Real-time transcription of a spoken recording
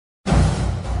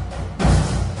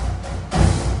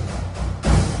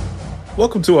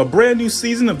Welcome to a brand new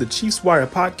season of the Chiefs Wire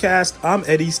podcast. I'm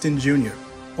Easton Jr.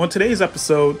 On today's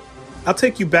episode, I'll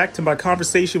take you back to my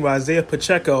conversation with Isiah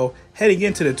Pacheco heading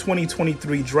into the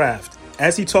 2023 draft,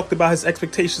 as he talked about his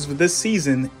expectations for this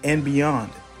season and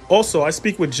beyond. Also, I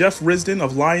speak with Jeff Risdon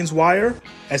of Lions Wire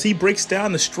as he breaks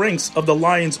down the strengths of the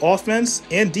Lions offense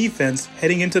and defense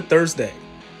heading into Thursday.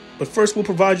 But first, we'll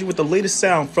provide you with the latest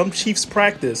sound from Chiefs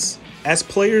practice as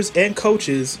players and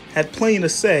coaches had plenty to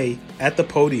say at the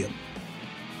podium.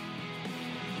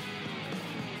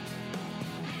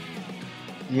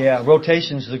 Yeah,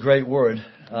 rotations is a great word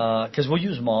because we'll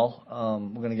use them all.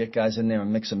 We're going to get guys in there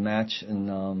and mix and match.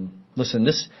 And listen,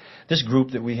 this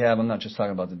group that we have, I'm not just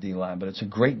talking about the D-line, but it's a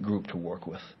great group to work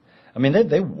with. I mean,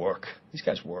 they work. These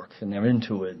guys work, and they're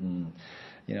into it. And,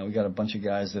 you know, we got a bunch of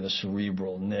guys that are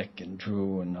cerebral, Nick and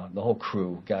Drew and the whole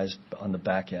crew, guys on the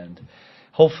back end.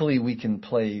 Hopefully we can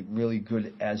play really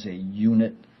good as a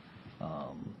unit.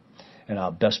 And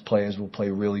our best players will play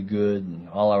really good, and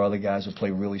all our other guys will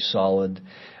play really solid.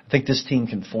 I think this team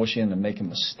can force you into making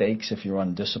mistakes if you're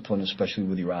undisciplined, especially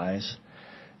with your eyes.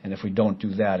 And if we don't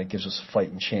do that, it gives us a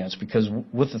fighting chance. Because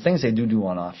with the things they do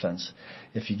on offense,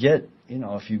 if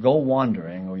you go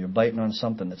wandering or you're biting on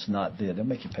something that's not there, they'll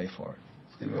make you pay for it.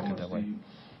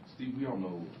 Steve, we all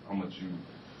know how much you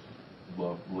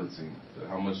love blitzing.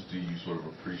 How much do you sort of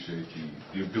appreciate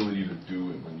the ability to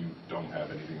do it when you don't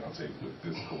have anything on tape with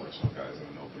this collection of guys in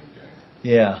an opening game?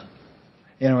 Yeah.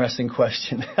 Interesting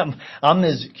question. I'm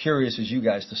as curious as you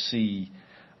guys to see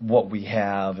what we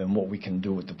have and what we can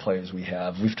do with the players we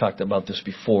have. We've talked about this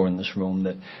before in this room,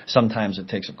 that sometimes it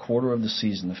takes a quarter of the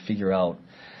season to figure out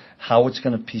how it's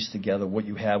going to piece together what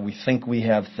you have. We think we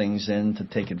have things in to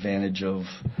take advantage of,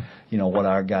 what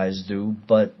our guys do,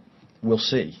 but we'll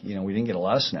see. We didn't get a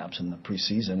lot of snaps in the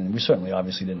preseason, and we certainly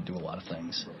obviously didn't do a lot of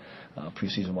things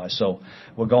preseason-wise. So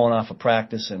we're going off of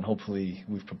practice, and hopefully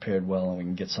we've prepared well and we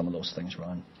can get some of those things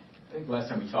run. I think last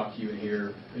time we talked to you in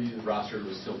here, the roster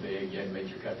was still big. You hadn't made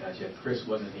your cutouts yet. Chris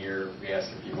wasn't here. We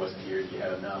asked if he wasn't here, if you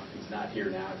had enough. He's not here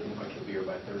now. It doesn't look like he'll be here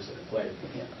by Thursday to play.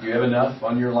 Do you have enough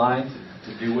on your line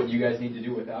to do what you guys need to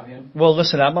do without him? Well,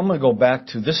 listen, I'm going to go back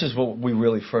to this is what we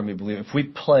really firmly believe. If we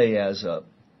play as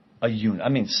a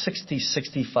unit, 60,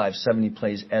 65, 70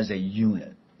 plays as a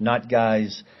unit, not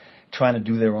guys trying to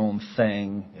do their own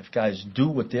thing. If guys do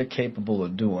what they're capable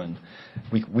of doing,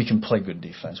 we can play good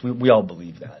defense. We all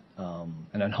believe that.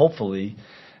 And then hopefully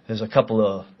there's a couple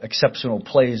of exceptional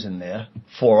plays in there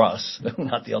for us,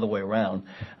 not the other way around.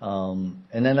 And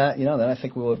then I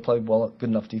think we will play good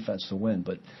enough defense to win.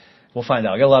 But we'll find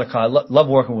out. I got a lot of love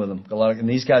working with them. And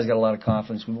these guys got a lot of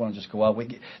confidence. We want to just go out.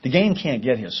 The game can't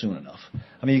get here soon enough.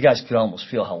 I mean, you guys could almost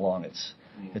feel how long it's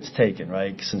taken,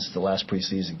 right, since the last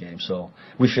preseason game. So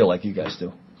we feel like you guys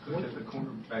do. What is the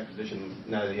cornerback position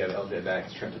now that you have LJ back?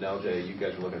 It's Trent and LJ. You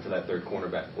guys are looking for that third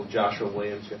cornerback. Will Joshua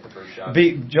Williams get the first shot?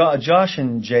 Josh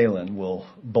and Jalen will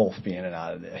both be in and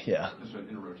out of there. Yeah. Just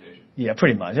in a rotation. Yeah,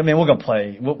 pretty much. I mean, we're gonna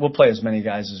play. We'll play as many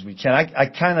guys as we can. I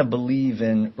kind of believe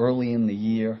in early in the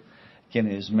year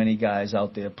getting as many guys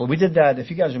out there. But we did that. If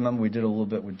you guys remember, we did a little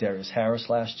bit with Darius Harris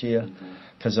last year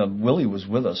because Willie was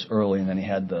with us early, and then he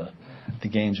had the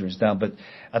games where he's down. But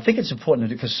I think it's important to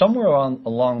do because somewhere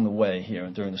along the way here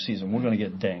during the season, we're going to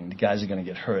get dinged. Guys are going to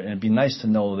get hurt. And it'd be nice to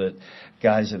know that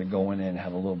guys that are going in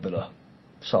have a little bit of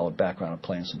solid background of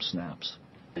playing some snaps.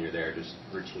 You're there just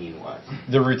routine-wise.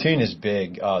 The routine is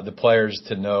big. The players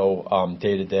to know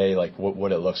day-to-day like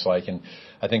what it looks like. And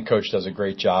I think Coach does a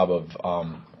great job of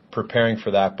preparing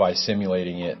for that by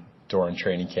simulating it during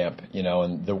training camp.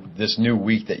 And this new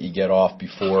week that you get off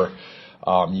before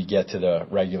you get to the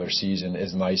regular season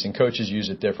is nice, and coaches use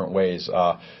it different ways.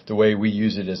 The way we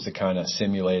use it is to kind of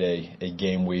simulate a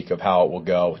game week of how it will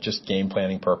go, just game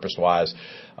planning purpose-wise.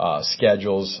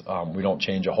 Schedules, we don't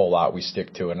change a whole lot. We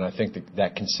stick to it, and I think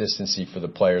that consistency for the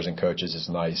players and coaches is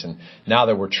nice. And now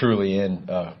that we're truly in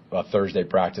a Thursday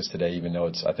practice today, even though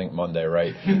it's, I think, Monday,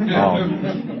 right?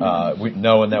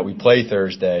 Knowing that we play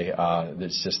Thursday,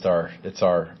 it's just our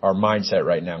mindset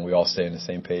right now, and we all stay on the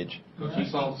same page. Coach, we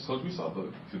saw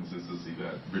the consistency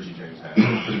that Richie James had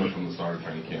pretty much from the start of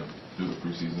training camp through the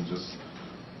preseason. Just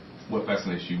what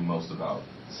fascinates you most about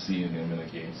seeing him in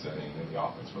a game setting in the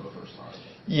offense for the first time?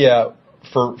 Yeah,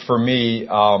 for me,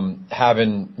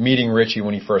 meeting Richie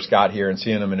when he first got here and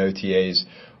seeing him in OTAs,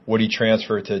 what he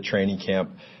transferred to training camp,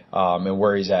 and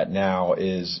where he's at now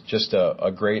is just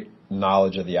a great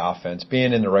knowledge of the offense,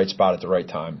 being in the right spot at the right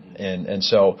time. And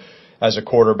so as a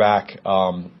quarterback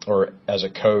or as a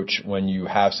coach, when you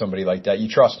have somebody like that, you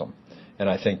trust them. And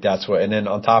I think that's what – and then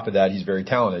on top of that, he's very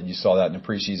talented. You saw that in the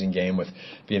preseason game with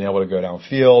being able to go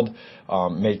downfield,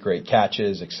 make great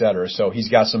catches, et cetera. So he's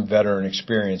got some veteran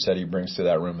experience that he brings to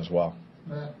that room as well.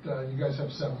 Matt, you guys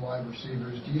have 7 wide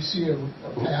receivers. Do you see a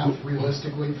path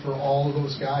realistically for all of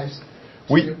those guys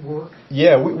to get work?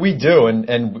 Yeah, we do, and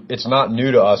it's not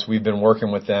new to us. We've been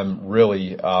working with them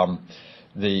really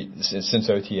since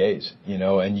OTAs,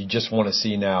 and you just want to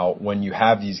see now when you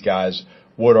have these guys,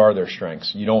 what are their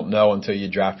strengths? You don't know until you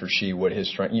draft Rasheed what his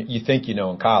strength. You think you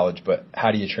know in college, but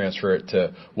how do you transfer it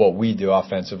to what we do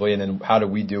offensively, and then how do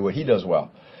we do what he does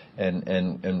well?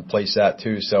 And place that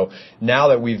too. So now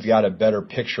that we've got a better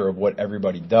picture of what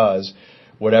everybody does,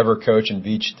 whatever coach and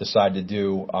Veach decide to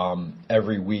do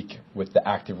every week with the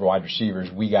active wide receivers,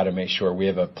 we got to make sure we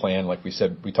have a plan, like we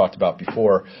said, we talked about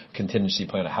before, contingency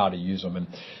plan of how to use them. And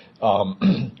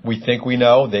we think we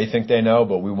know, they think they know,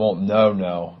 but we won't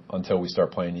know until we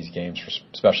start playing these games,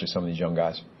 especially some of these young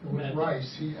guys. With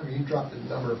Rice, he dropped a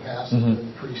number of passes in the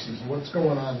preseason. What's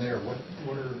going on there? What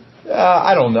are?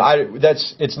 I don't know.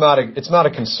 It's not a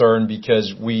concern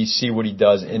because we see what he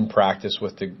does in practice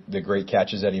with the great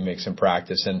catches that he makes in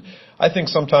practice, and I think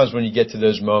sometimes when you get to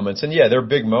those moments, and yeah, they're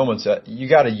big moments, you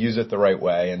got to use it the right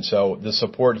way. And so the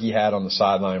support he had on the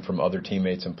sideline from other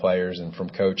teammates and players and from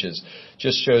coaches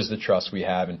just shows the trust we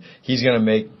have, and he's going to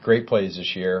make great plays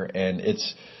this year. And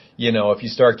it's, if you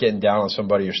start getting down on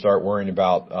somebody or start worrying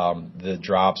about the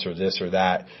drops or this or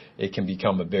that, it can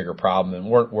become a bigger problem, and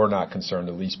we're not concerned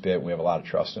the least bit. We have a lot of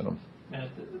trust in them. Matt,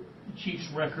 the Chiefs'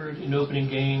 record in opening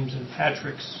games and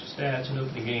Patrick's stats in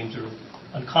opening games are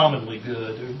uncommonly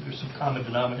good. There's some common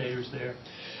denominators there.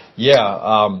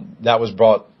 Yeah, that was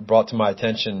brought to my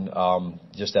attention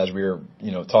just as we were,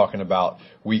 talking about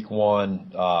week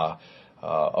one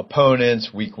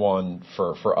opponents, week one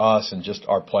for us, and just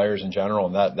our players in general,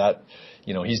 and that.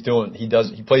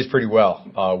 He plays pretty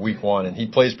well week one, and he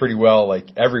plays pretty well like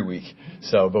every week.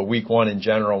 So, but week one in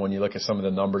general, when you look at some of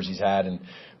the numbers he's had and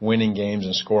winning games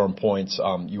and scoring points,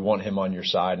 you want him on your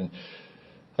side. And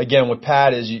again, with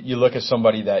Pat is you look at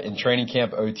somebody that in training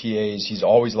camp OTAs, he's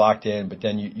always locked in, but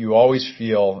then you always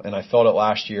feel, and I felt it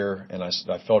last year, and I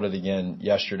felt it again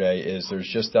yesterday, is there's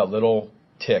just that little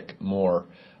tick more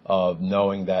of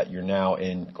knowing that you're now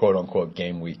in quote unquote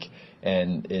game week.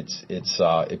 And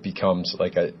it becomes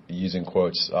like using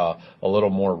quotes a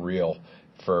little more real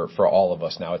for all of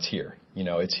us now. It's here,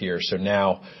 it's here. So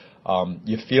now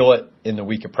you feel it in the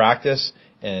week of practice,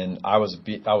 and I was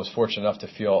fortunate enough to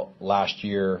feel last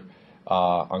year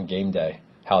on game day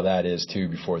how that is too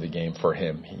before the game for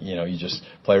him. You just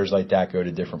players like that go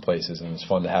to different places, and it's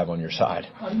fun to have on your side.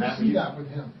 How do you see that with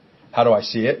him? How do I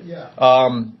see it? Yeah.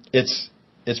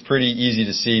 It's pretty easy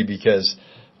to see because.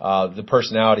 The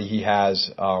personality he has,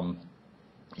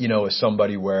 is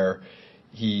somebody where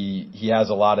he has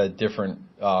a lot of different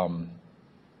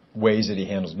ways that he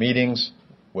handles meetings,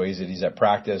 ways that he's at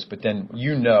practice. But then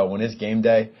when it's game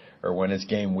day or when it's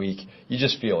game week, you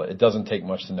just feel it. It doesn't take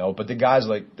much to know. But the guys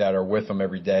like that are with him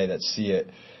every day that see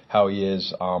it, how he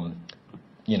is,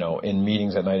 in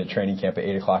meetings at night at training camp at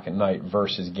 8 o'clock at night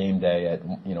versus game day at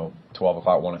 12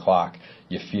 o'clock, 1 o'clock,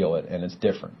 you feel it, and it's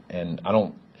different. And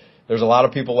there's a lot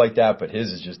of people like that, but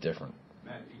his is just different.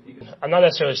 I'm not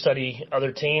necessarily study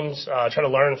other teams. Try to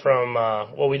learn from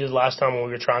what we did last time when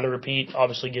we were trying to repeat,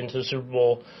 obviously getting to the Super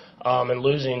Bowl and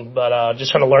losing. But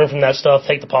just trying to learn from that stuff,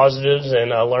 take the positives,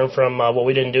 and learn from what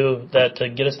we didn't do to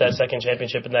get us that second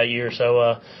championship in that year.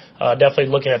 So definitely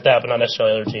looking at that, but not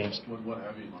necessarily other teams. What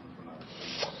have you learned from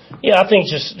that? Yeah, I think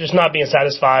just not being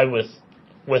satisfied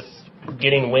with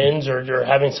getting wins or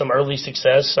having some early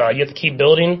success. You have to keep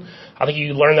building. I think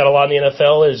you learn that a lot in the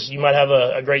NFL is you might have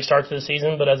a great start to the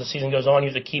season, but as the season goes on, you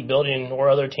have to keep building or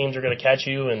other teams are going to catch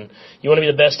you, and you want to be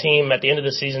the best team at the end of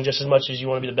the season just as much as you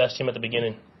want to be the best team at the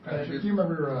beginning. Patrick, you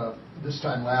remember this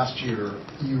time last year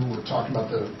you were talking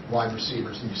about the wide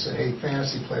receivers, and you said, hey,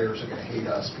 fantasy players are going to hate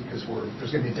us because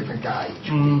there's going to be a different guy each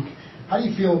week. How do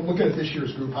you feel, looking at this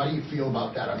year's group, how do you feel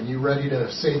about that? I mean, you ready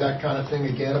to say that kind of thing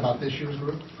again about this year's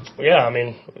group? Yeah,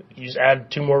 you just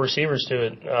add 2 more receivers to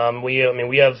it.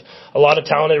 We have a lot of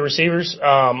talented receivers.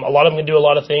 A lot of them can do a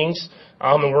lot of things,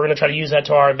 and we're going to try to use that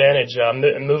to our advantage,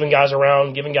 moving guys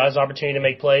around, giving guys the opportunity to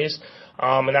make plays.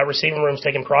 And that receiving room's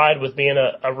taking pride with being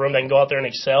a room that can go out there and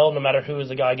excel no matter who is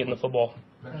the guy getting the football.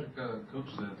 Patrick, Coach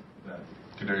said that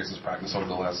Kadarius' practice over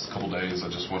the last couple days. I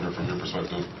just wonder from your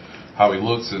perspective how he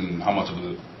looks and how much of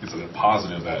it is a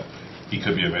positive that he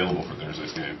could be available for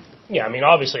Thursday's game. Yeah,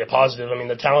 obviously a positive.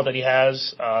 The talent that he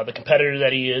has, the competitor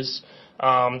that he is,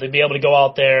 to be able to go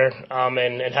out there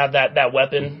and have that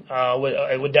weapon,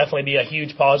 it would definitely be a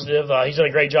huge positive. He's done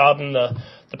a great job in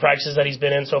the the practices that he's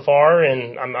been in so far,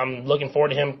 and I'm looking forward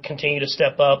to him continue to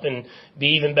step up and be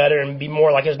even better and be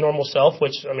more like his normal self,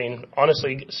 which, I mean,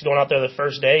 honestly, going out there the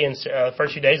first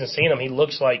few days and seeing him, he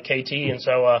looks like KT, and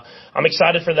so I'm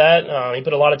excited for that. He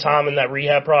put a lot of time in that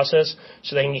rehab process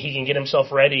so that he can get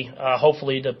himself ready,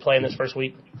 hopefully, to play in this first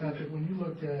week. Patrick, when you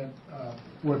look at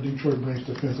what Detroit brings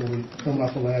defensively, coming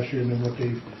off of last year and then what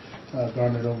they've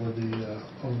garnered over the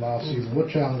last season, what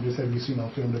challenges have you seen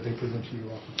on film that they present to you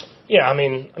offensively? Yeah, I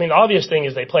mean, the obvious thing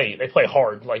is they play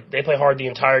hard. Like, they play hard the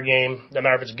entire game. No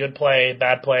matter if it's a good play,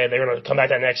 bad play, they're going to come back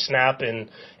that next snap and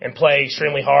play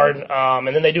extremely hard.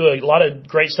 And then they do a lot of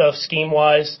great stuff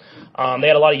scheme-wise. They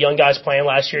had a lot of young guys playing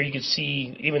last year. You could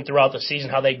see even throughout the season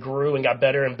how they grew and got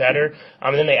better and better.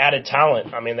 And then they added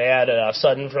talent. I mean, they had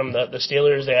Sutton from the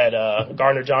Steelers. They had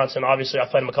Gardner Johnson. Obviously, I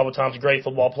played him a couple times. Great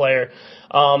football player.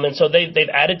 And so they've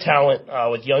added talent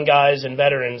with young guys and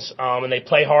veterans, and they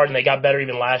play hard and they got better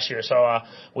even last year. So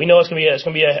we know it's going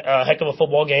to be a heck of a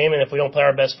football game, and if we don't play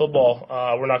our best football,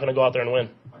 we're not going to go out there and win.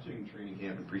 Watching training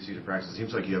camp and preseason practice, it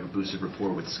seems like you have a boosted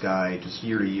rapport with Sky just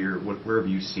year to year. Where have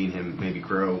you seen him maybe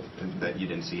grow that you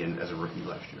didn't see him as a rookie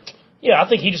last year? Yeah, I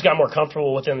think he just got more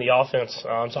comfortable within the offense.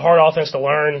 It's a hard offense to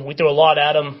learn. We threw a lot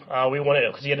at him. We wanted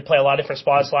it because he had to play a lot of different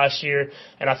spots last year,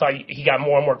 and I thought he got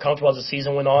more and more comfortable as the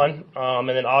season went on. And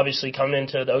then obviously coming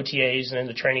into the OTAs and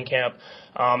into training camp,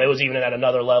 it was even at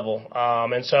another level.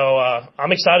 And so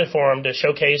I'm excited for him to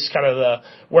showcase kind of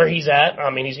where he's at. I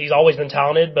mean, he's always been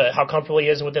talented, but how comfortable he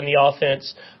is within the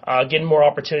offense, getting more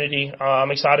opportunity.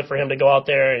 I'm excited for him to go out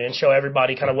there and show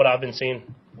everybody kind of what I've been seeing.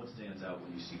 What stands out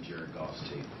when you see Jared Goff's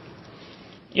tape?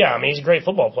 Yeah, I mean, he's a great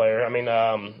football player. I mean,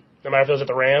 no matter if it was at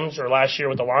the Rams or last year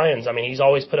with the Lions, I mean, he's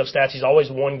always put up stats. He's always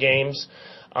won games.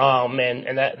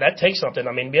 And that takes something.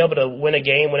 I mean, be able to win a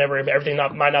game whenever everything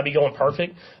might not be going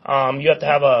perfect. You have to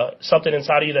have something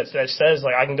inside of you that says,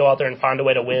 like, I can go out there and find a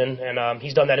way to win. And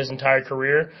he's done that his entire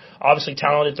career. Obviously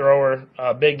talented thrower,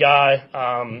 big guy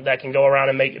that can go around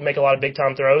and make a lot of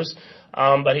big-time throws.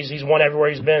 But he's won everywhere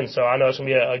he's been. So I know it's going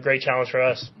to be a great challenge for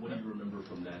us. What do you remember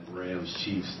from that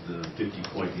Rams-Chiefs, the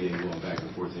 50-point game going back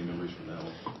and forth? Any memories from that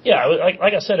one? Yeah,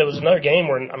 like I said, it was another game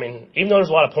where, I mean, even though there's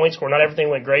a lot of points scored, not everything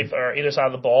went great for either side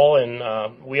of the ball,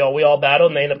 and we all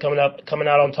battled, and they ended up coming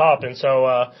out on top. And so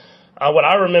what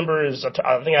I remember is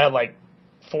I think I had like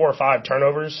 4 or 5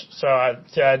 turnovers. So I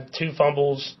had 2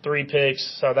 fumbles, 3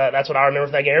 picks. So that's what I remember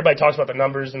from that game. Everybody talks about the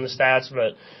numbers and the stats,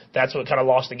 but that's what kind of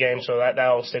lost the game. So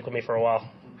that'll stick with me for a while.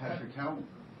 Patrick,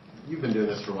 you've been doing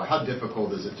this for a while. How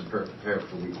difficult is it to prepare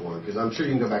for week 1? Because I'm sure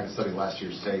you can go back and study last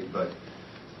year's tape, but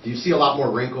do you see a lot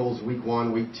more wrinkles week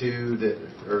 1, week 2 that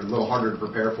are a little harder to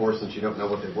prepare for since you don't know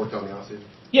what they've worked on the offseason?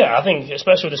 Yeah, I think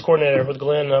especially with this coordinator, with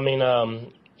Glenn, I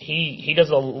mean, he does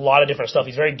a lot of different stuff.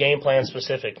 He's very game plan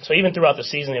specific. So even throughout the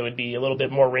season, it would be a little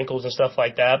bit more wrinkles and stuff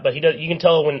like that. But you can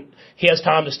tell when he has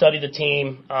time to study the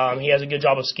team. He has a good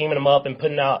job of scheming them up and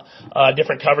putting out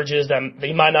different coverages that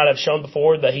he might not have shown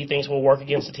before that he thinks will work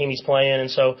against the team he's playing.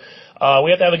 And so we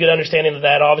have to have a good understanding of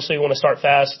that. Obviously, we want to start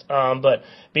fast, but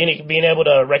being able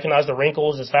to recognize the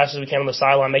wrinkles as fast as we can on the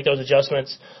sideline, make those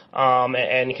adjustments,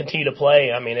 and continue to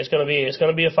play. I mean, it's going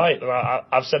to be a fight.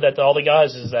 I've said that to all the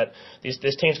guys, is that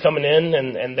this team's coming in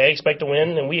and they expect to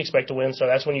win and we expect to win. So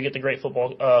that's when you get the great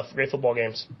football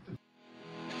games.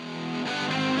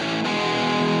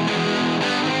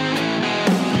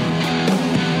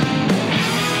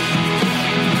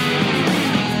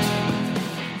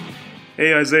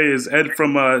 Hey, Isiah, it's Ed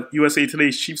from USA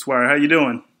Today's Chiefs Wire. How you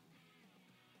doing?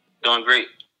 Doing great.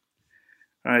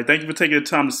 All right, thank you for taking the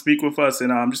time to speak with us,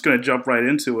 and I'm just going to jump right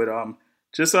into it.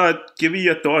 Just give me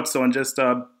your thoughts on just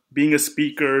being a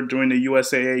speaker during the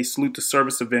USAA Salute to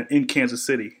Service event in Kansas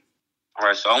City. All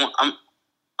right, so I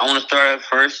want to start at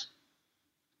first.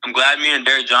 I'm glad me and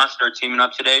Derek Johnson are teaming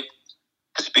up today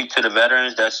to speak to the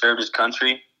veterans that served this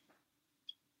country.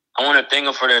 I want to thank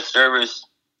them for their service,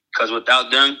 because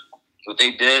without them, what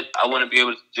they did, I wouldn't be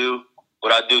able to do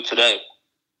what I do today.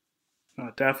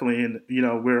 Definitely. And,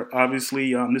 we're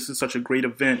obviously, this is such a great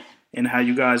event, and how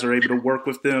you guys are able to work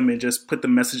with them and just put the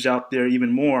message out there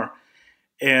even more.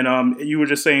 And you were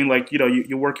just saying, like,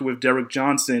 you're working with Derek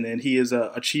Johnson, and he is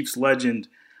a Chiefs legend.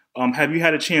 Have you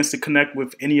had a chance to connect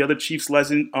with any other Chiefs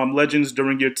legends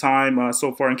during your time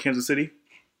so far in Kansas City?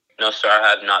 No, sir,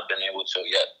 I have not been able to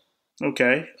yet.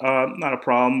 Okay, not a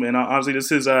problem. And obviously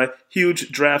this is a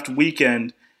huge draft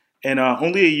weekend. And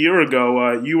only a year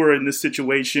ago, you were in this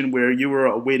situation where you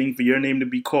were waiting for your name to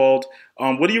be called.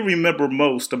 What do you remember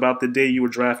most about the day you were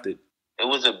drafted? It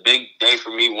was a big day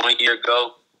for me 1 year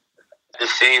ago, the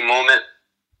same moment,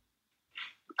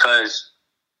 because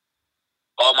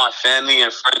all my family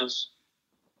and friends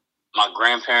my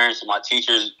grandparents and my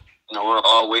teachers, we're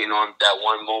all waiting on that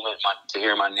one moment to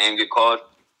hear my name get called.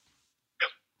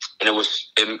 And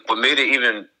what made it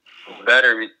even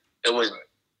better, it was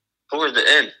towards the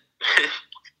end. It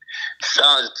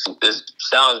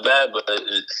sounds bad, but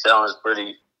it sounds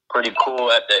pretty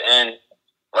cool at the end.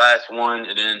 Last one,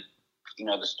 and then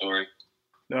the story.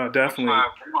 No,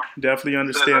 definitely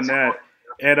understand that.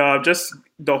 And just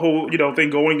the whole thing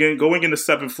going in the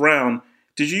 7th round.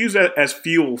 Did you use that as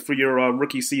fuel for your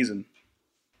rookie season?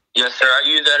 Yes, sir. I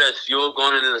used that as fuel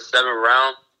going into the 7th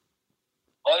round.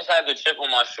 Always had the chip on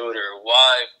my shoulder.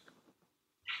 Why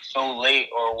so late,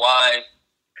 or why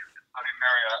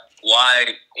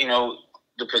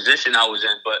the position I was in?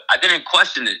 But I didn't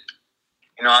question it.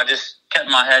 I just kept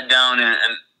my head down and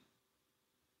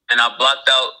I blocked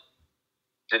out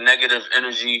the negative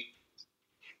energy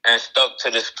and stuck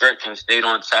to the script and stayed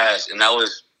on task. And that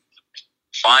was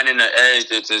finding the edge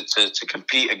to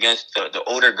compete against the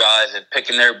older guys and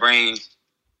picking their brains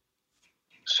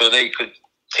so they could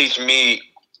teach me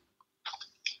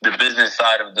the business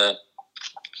side of the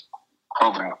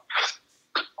program.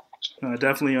 I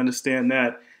definitely understand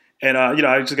that. And,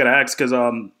 I just got to ask because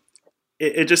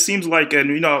it just seems like, and,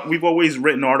 we've always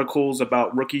written articles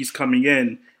about rookies coming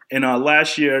in. And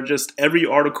last year, just every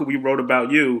article we wrote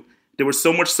about you, there was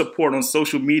so much support on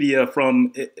social media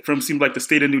from seemed like the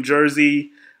state of New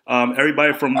Jersey,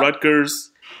 everybody from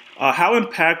Rutgers. How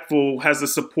impactful has the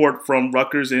support from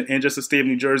Rutgers and just the state of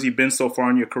New Jersey been so far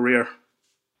in your career?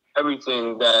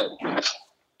 Everything that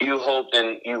you hope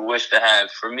and you wish to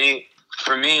have. For me,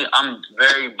 I'm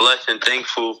very blessed and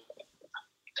thankful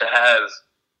to have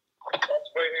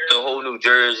the whole New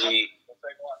Jersey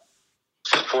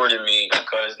supporting me,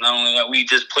 because not only that, we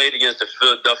just played against the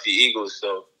Philadelphia Eagles.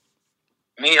 So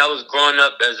I was growing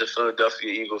up as a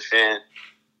Philadelphia Eagles fan.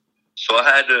 So I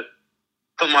had to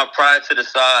put my pride to the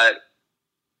side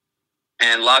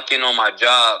and lock in on my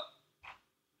job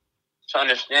to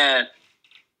understand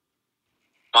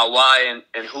my why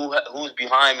and who's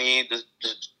behind me.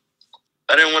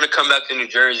 I didn't want to come back to New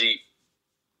Jersey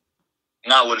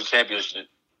not with a championship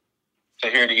to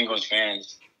hear the Eagles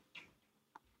fans.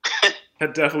 I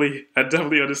definitely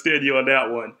understand you on that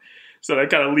one. So that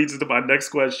kind of leads into my next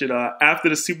question. After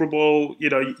the Super Bowl, you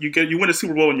win a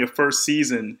Super Bowl in your first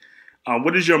season.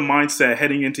 What is your mindset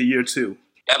heading into year 2?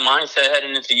 That mindset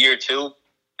heading into year 2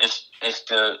 is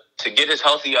to get as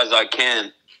healthy as I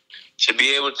can, to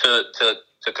be able to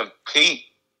compete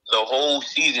the whole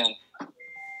season,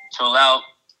 to allow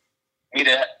me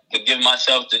to give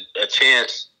myself a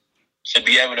chance to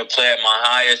be able to play at my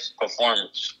highest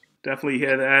performance. Definitely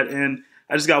hear that. And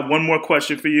I just got one more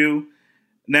question for you.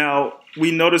 Now,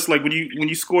 we noticed when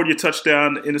you scored your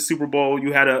touchdown in the Super Bowl,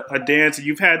 you had a dance.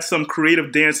 You've had some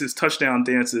creative dances, touchdown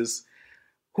dances.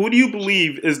 Who do you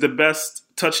believe is the best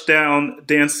touchdown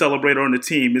dance celebrator on the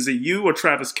team? Is it you or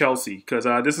Travis Kelce? Because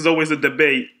this is always a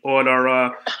debate on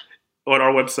our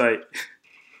website.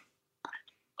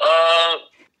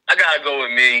 I gotta go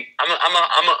with me. I'm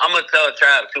gonna tell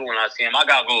Trav too when I see him. I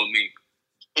gotta go with me.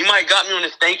 He might got me on the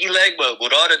stanky leg, but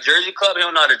with all the Jersey club, he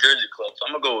don't know the Jersey club, so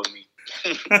I'm gonna go with me.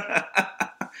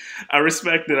 I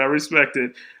respect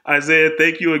it. Isiah,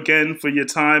 thank you again for your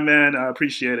time, man. I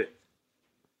appreciate it.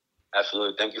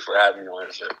 Absolutely. Thank you for having me on,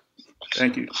 sir.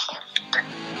 Thank you.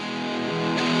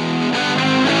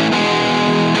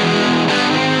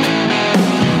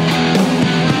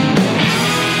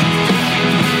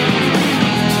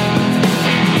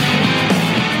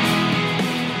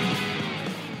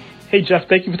 Hey, Jeff,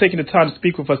 thank you for taking the time to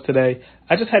speak with us today.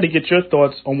 I just had to get your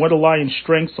thoughts on what are the Lions'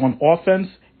 strengths on offense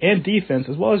and defense,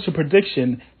 as well as your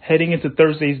prediction heading into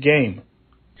Thursday's game.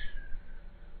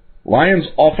 Lions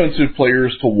offensive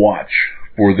players to watch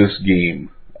for this game.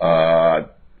 Got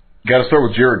to start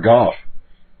with Jared Goff.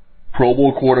 Pro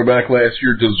Bowl quarterback last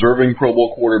year, deserving Pro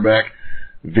Bowl quarterback,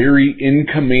 very in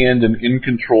command and in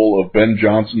control of Ben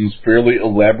Johnson's fairly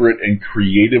elaborate and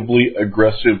creatively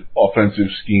aggressive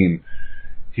offensive scheme.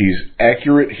 He's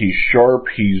accurate, he's sharp,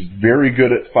 he's very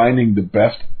good at finding the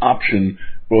best option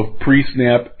both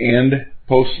pre-snap and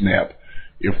post-snap.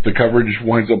 If the coverage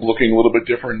winds up looking a little bit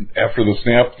different after the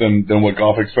snap than what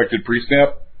Goff expected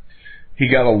pre-snap, he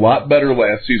got a lot better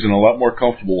last season, a lot more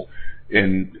comfortable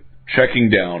in checking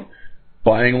down,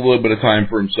 buying a little bit of time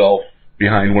for himself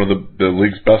behind one of the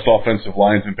league's best offensive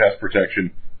lines in pass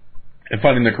protection, and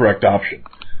finding the correct option.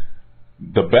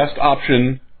 The best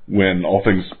option, when all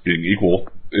things being equal,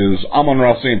 is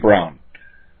Amon-Ra St. Brown,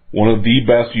 one of the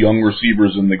best young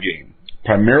receivers in the game.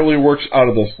 Primarily works out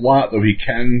of the slot, though he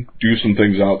can do some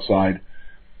things outside.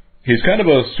 He's kind of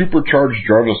a supercharged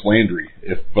Jarvis Landry,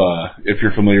 if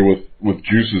you're familiar with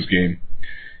Juice's game.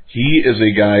 He is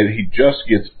a guy that he just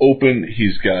gets open.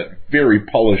 He's got very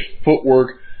polished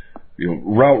footwork,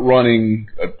 route running,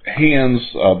 hands.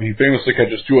 He famously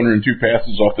catches 202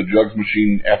 passes off the jugs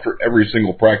machine after every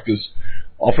single practice.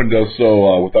 Often does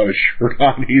so without his shirt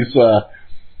on.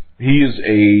 He is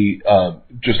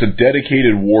just a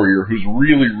dedicated warrior who's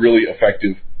really, really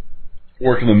effective.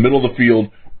 Working the middle of the field,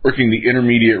 working the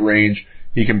intermediate range.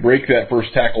 He can break that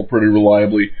first tackle pretty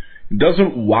reliably. He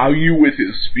doesn't wow you with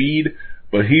his speed,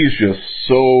 but he's just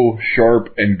so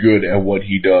sharp and good at what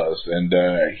he does. And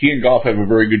he and Goff have a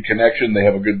very good connection. They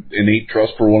have a good innate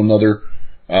trust for one another.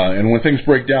 And when things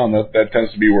break down, that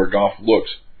tends to be where Goff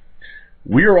looks.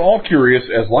 We are all curious,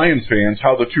 as Lions fans,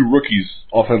 how the two rookies,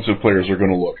 offensive players, are going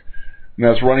to look. And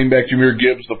that's running back Jahmyr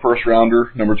Gibbs, the first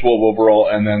rounder, number 12 overall,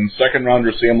 and then second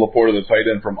rounder Sam Laporta, the tight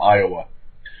end from Iowa.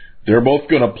 They're both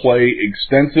going to play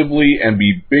extensively and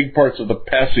be big parts of the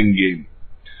passing game.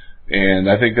 And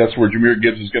I think that's where Jahmyr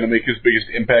Gibbs is going to make his biggest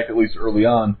impact, at least early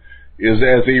on, is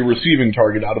as a receiving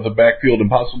target out of the backfield and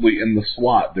possibly in the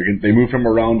slot. They move him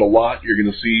around a lot. You're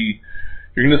going to see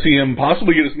him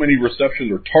possibly get as many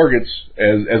receptions or targets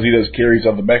as he does carries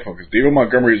out of the backfield. Because David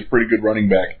Montgomery is a pretty good running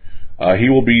back. He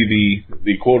will be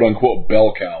the quote-unquote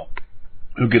bell cow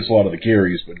who gets a lot of the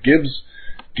carries. But Gibbs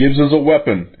is a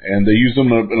weapon, and they use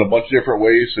him in a bunch of different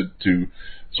ways to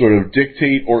sort of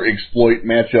dictate or exploit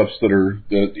matchups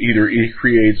that either he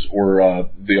creates or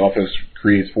the offense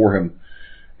creates for him.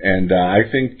 And I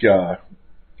think that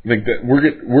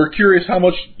we're curious how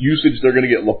much usage they're going to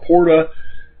get. Laporta,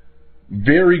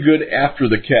 very good after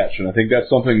the catch, and I think that's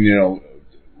something,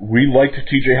 we liked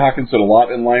T.J. Hockenson a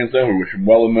lot in Lions Den. We wish him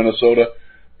well in Minnesota.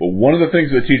 But one of the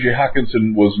things that T.J.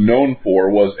 Hockenson was known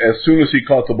for was as soon as he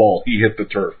caught the ball, he hit the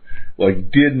turf.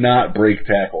 Did not break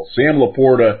tackles. Sam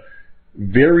Laporta,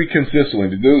 very consistently,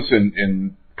 did this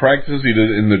in practices. He did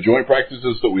it in the joint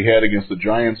practices that we had against the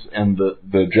Giants and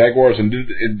the Jaguars, and did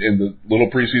it in the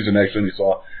little preseason action we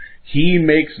saw. He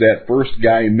makes that first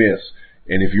guy miss.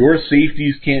 And if your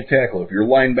safeties can't tackle, if your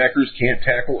linebackers can't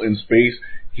tackle in space,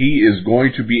 he is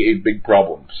going to be a big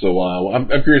problem. So I'm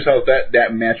curious how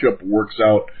that matchup works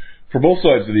out for both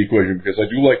sides of the equation, because I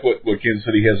do like what Kansas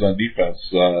City has on defense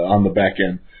on the back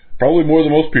end, probably more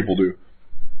than most people do.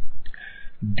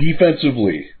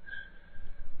 Defensively,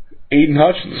 Aiden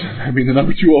Hutchinson, the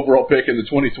number 2 overall pick in the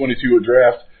 2022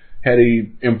 draft, had a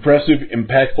impressive,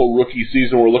 impactful rookie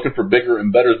season. We're looking for bigger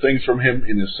and better things from him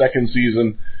in his second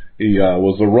season. He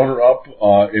was the runner-up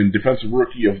in Defensive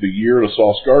Rookie of the Year to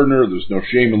Sauce Gardner. There's no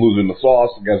shame in losing to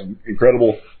Sauce. The guy's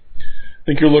incredible. I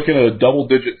think you're looking at a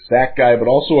double-digit sack guy, but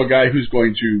also a guy who's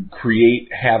going to create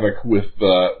havoc with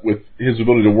his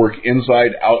ability to work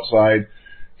inside, outside.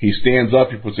 He stands up.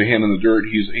 He puts a hand in the dirt.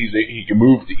 He can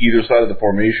move to either side of the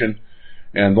formation.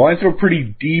 And the Lions have a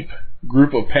pretty deep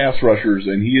group of pass rushers,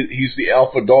 and he's the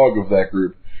alpha dog of that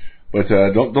group. But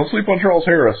don't sleep on Charles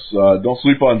Harris. Don't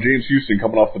sleep on James Houston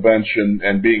coming off the bench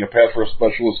and being a pass rush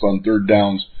specialist on third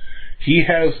downs. He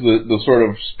has the sort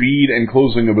of speed and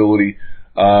closing ability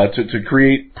to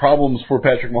create problems for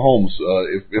Patrick Mahomes.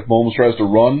 If Mahomes tries to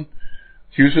run,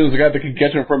 Houston is the guy that can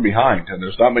catch him from behind, and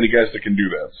there's not many guys that can do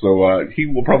that. So he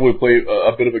will probably play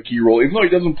a bit of a key role, even though he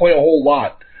doesn't play a whole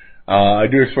lot. I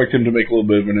do expect him to make a little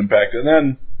bit of an impact. And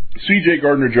then C.J.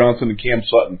 Gardner-Johnson and Cam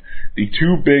Sutton, the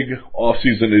two big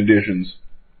offseason additions.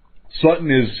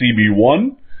 Sutton is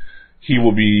CB1. He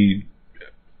will be...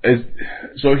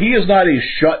 So he is not a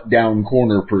shutdown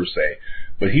corner per se,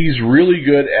 but he's really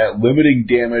good at limiting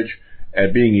damage,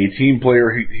 at being a team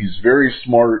player. He's very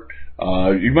smart.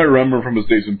 You might remember him from his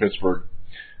days in Pittsburgh.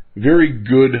 Very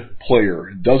good player.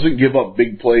 Doesn't give up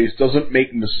big plays. Doesn't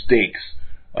make mistakes.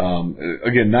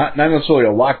 Again, not necessarily a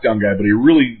lockdown guy, but a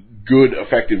really good,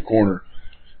 effective corner.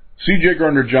 C.J.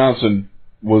 Gardner-Johnson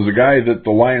was a guy that the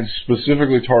Lions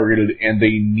specifically targeted and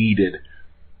they needed.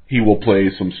 He will play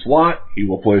some slot. He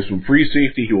will play some free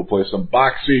safety. He will play some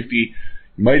box safety.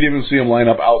 You might even see him line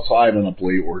up outside on a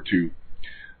play or two.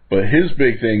 But his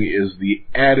big thing is the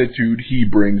attitude he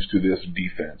brings to this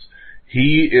defense.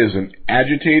 He is an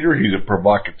agitator. He's a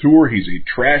provocateur. He's a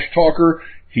trash talker.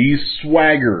 He's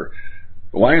swagger.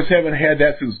 The Lions haven't had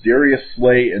that since Darius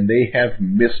Slay, and they have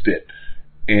missed it.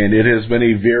 And it has been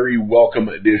a very welcome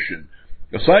addition.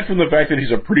 Aside from the fact that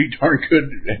he's a pretty darn good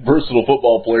and versatile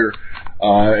football player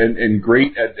and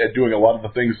great at doing a lot of the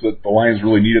things that the Lions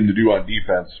really need him to do on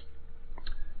defense.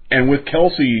 And with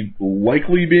Kelsey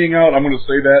likely being out, I'm going to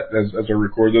say that as I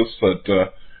record this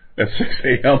at 6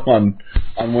 a.m.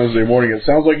 on Wednesday morning. It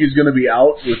sounds like he's going to be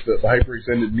out with the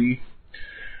hyperextended knee.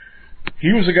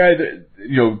 he was a guy that,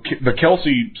 the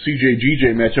Kelsey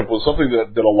CJ-GJ matchup was something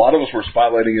that a lot of us were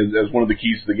spotlighting as one of the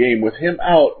keys to the game. With him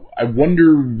out, I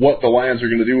wonder what the Lions are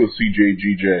going to do with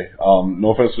CJ-GJ.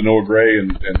 No offense to Noah Gray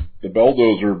and the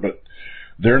Belldozer, but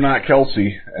they're not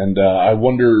Kelsey, and I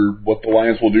wonder what the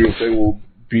Lions will do if they will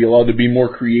be allowed to be more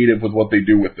creative with what they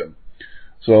do with them.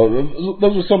 So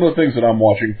those are some of the things that I'm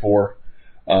watching for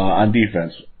on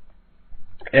defense.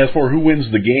 As for who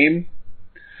wins the game,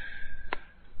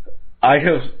 I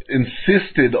have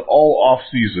insisted all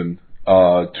offseason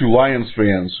to Lions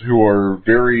fans who are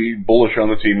very bullish on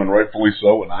the team, and rightfully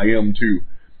so, and I am too,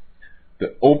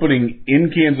 the opening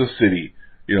in Kansas City,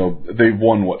 they've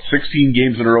won, 16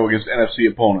 games in a row against NFC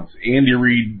opponents. Andy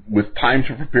Reid, with time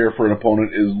to prepare for an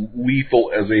opponent, is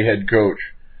lethal as a head coach.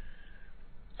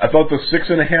 I thought the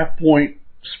 6.5-point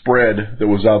spread that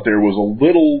was out there was a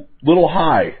little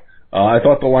high. I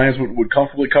thought the Lions would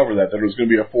comfortably cover that it was going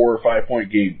to be a 4 or 5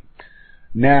 point game.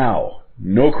 Now,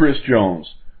 no Chris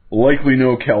Jones, likely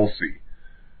no Kelsey.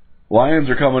 Lions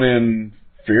are coming in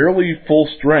fairly full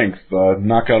strength,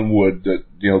 knock on wood, that,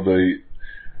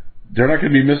 they're not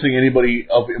going to be missing anybody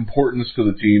of importance to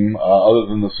the team, other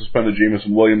than the suspended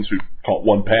Jamison Williams, who caught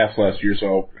one pass last year,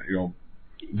 so,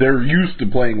 they're used to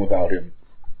playing without him.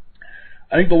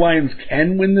 I think the Lions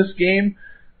can win this game,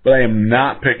 but I am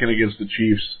not picking against the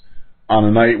Chiefs on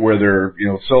a night where they're,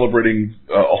 celebrating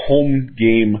a home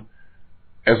game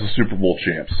as a Super Bowl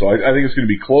champs. So I think it's going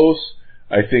to be close.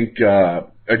 I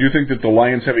do think that the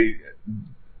Lions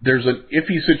there's an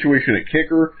iffy situation at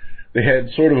kicker. They had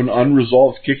sort of an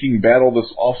unresolved kicking battle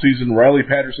this offseason. Riley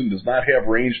Patterson does not have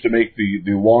range to make the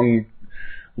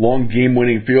long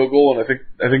game-winning field goal, and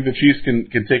I think the Chiefs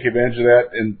can take advantage of that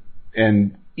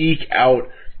and eke out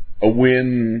a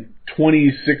win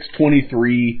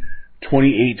 26-23,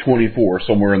 28-24,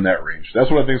 somewhere in that range.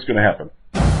 That's what I think is going to happen.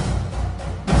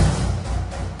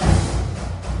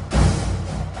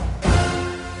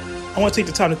 I want to take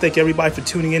the time to thank everybody for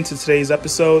tuning in to today's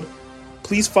episode.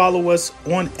 Please follow us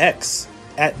on X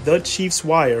at The Chiefs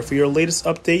Wire for your latest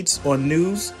updates on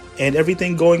news and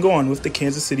everything going on with the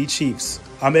Kansas City Chiefs.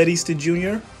 I'm Easton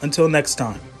Jr. Until next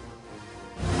time.